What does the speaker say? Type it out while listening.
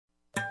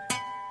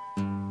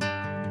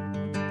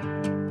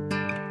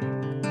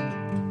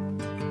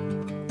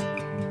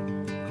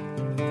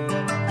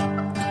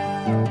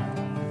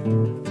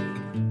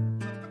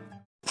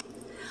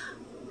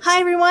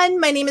everyone,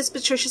 my name is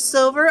Patricia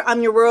Silver.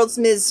 I'm your World's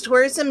Ms.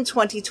 Tourism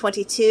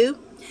 2022.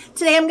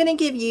 Today I'm going to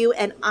give you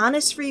an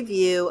honest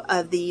review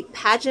of the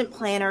Pageant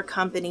Planner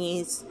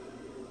Company's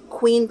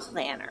Queen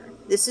Planner.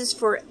 This is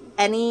for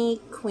any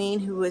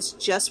queen who has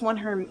just won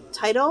her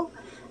title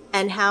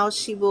and how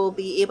she will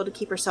be able to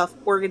keep herself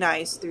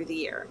organized through the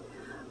year.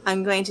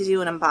 I'm going to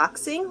do an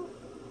unboxing,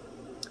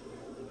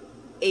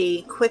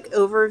 a quick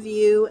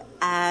overview,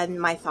 and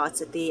my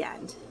thoughts at the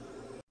end.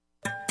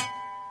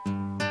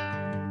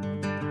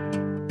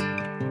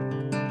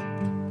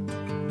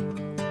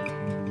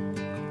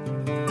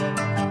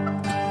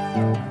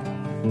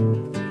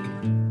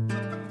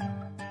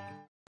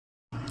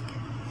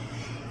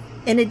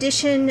 In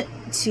addition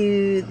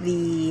to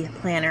the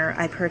planner,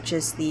 I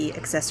purchased the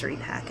accessory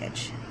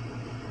package.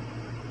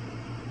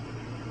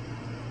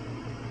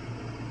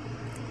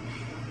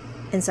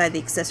 Inside the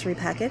accessory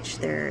package,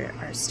 there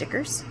are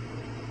stickers,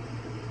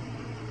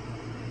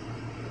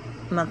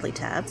 monthly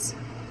tabs,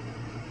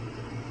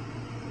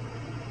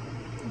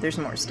 there's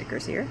more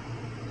stickers here,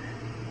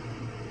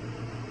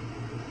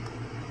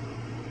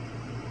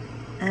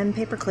 and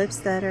paper clips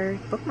that are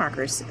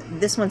bookmarkers.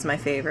 This one's my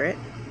favorite.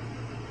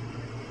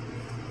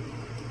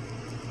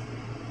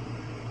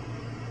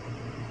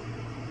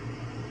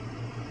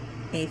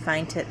 A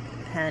fine tip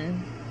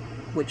pen,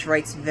 which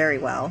writes very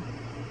well,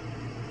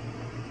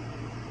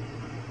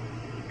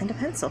 and a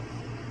pencil.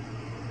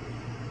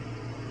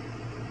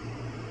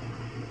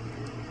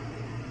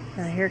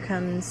 Here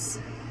comes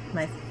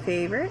my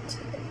favorite,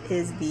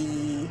 is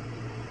the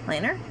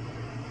planner.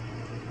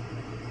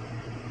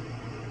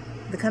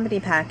 The company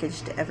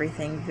packaged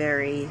everything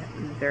very,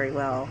 very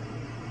well,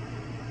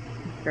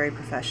 very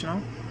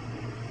professional.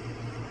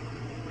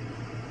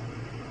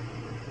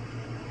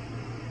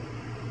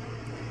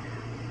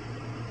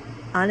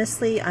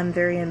 Honestly, I'm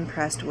very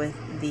impressed with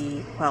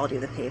the quality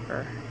of the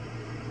paper.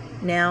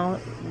 Now,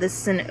 this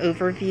is an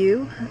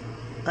overview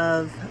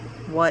of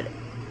what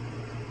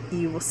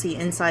you will see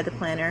inside the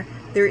planner.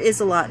 There is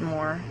a lot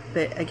more,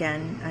 but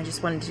again, I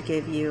just wanted to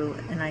give you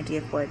an idea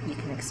of what you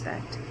can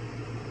expect.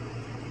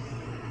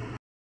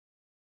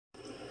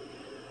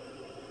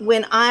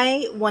 When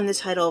I won the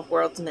title of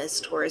World's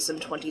Miss Tourism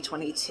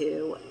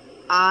 2022,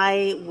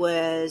 I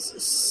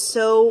was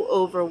so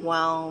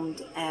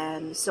overwhelmed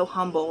and so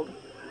humbled.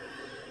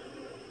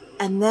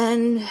 And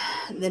then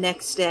the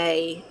next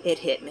day, it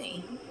hit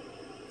me.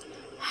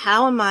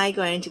 How am I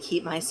going to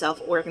keep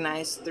myself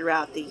organized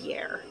throughout the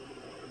year?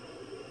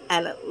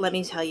 And let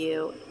me tell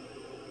you,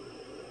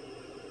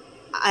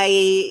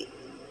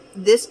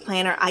 this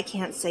planner, I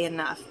can't say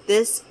enough.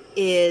 This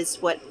is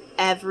what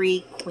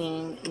every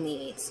queen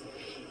needs.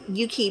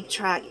 You keep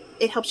track,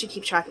 it helps you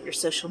keep track of your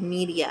social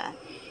media.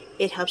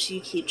 It helps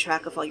you keep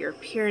track of all your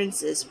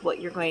appearances,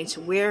 what you're going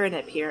to wear in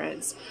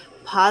appearance,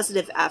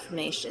 positive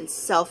affirmations,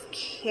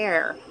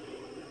 self-care,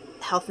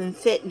 health and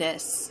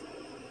fitness,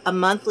 a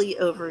monthly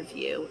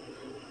overview,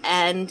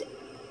 and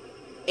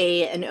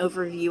an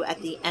overview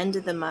at the end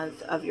of the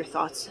month of your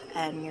thoughts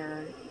and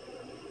your,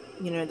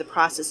 the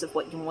process of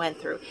what you went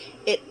through.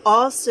 It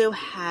also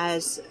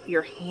has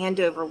your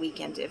handover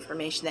weekend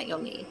information that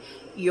you'll need,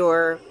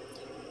 your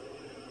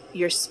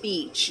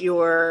speech,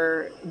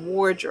 your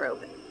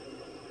wardrobe.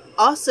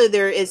 Also,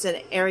 there is an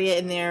area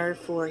in there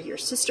for your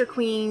sister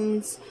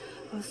queens,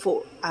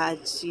 for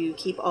to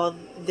keep all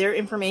their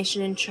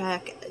information in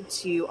check,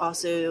 to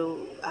also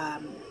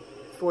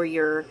for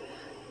your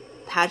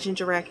pageant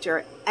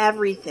director,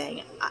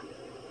 everything.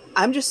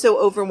 I'm just so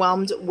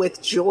overwhelmed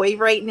with joy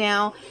right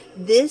now.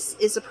 This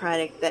is a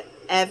product that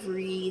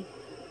every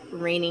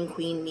reigning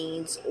queen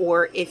needs,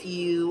 or if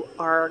you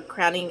are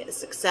crowning a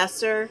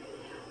successor,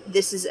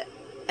 this is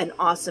an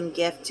awesome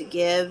gift to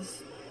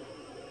give.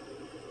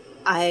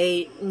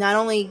 I not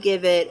only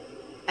give it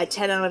a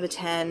 10 out of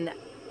 10,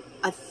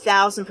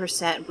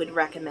 1,000% would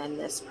recommend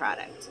this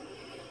product.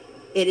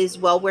 It is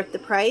well worth the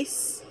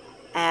price,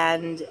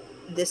 and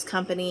this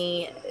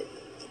company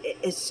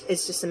is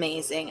just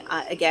amazing.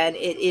 Again,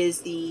 it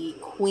is the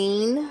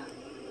Queen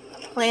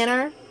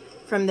Planner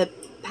from the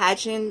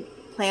Pageant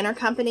Planner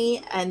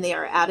Company, and they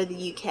are out of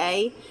the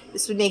UK.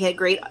 This would make a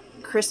great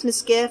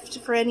Christmas gift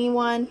for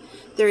anyone.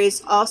 There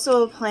is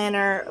also a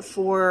planner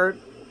for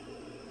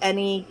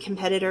any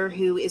competitor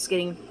who is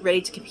getting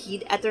ready to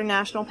compete at their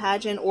national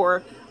pageant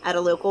or at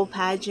a local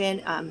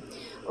pageant. A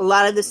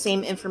lot of the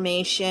same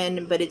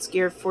information, but it's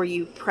geared for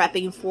you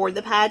prepping for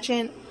the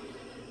pageant.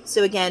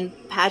 So again,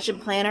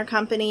 Pageant Planner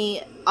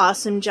Company,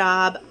 awesome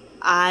job.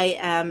 I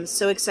am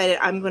so excited.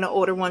 I'm going to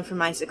order one for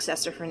my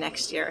successor for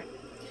next year.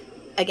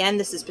 Again,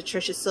 this is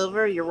Patricia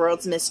Silver, your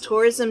World's Miss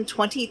Tourism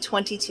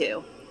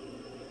 2022.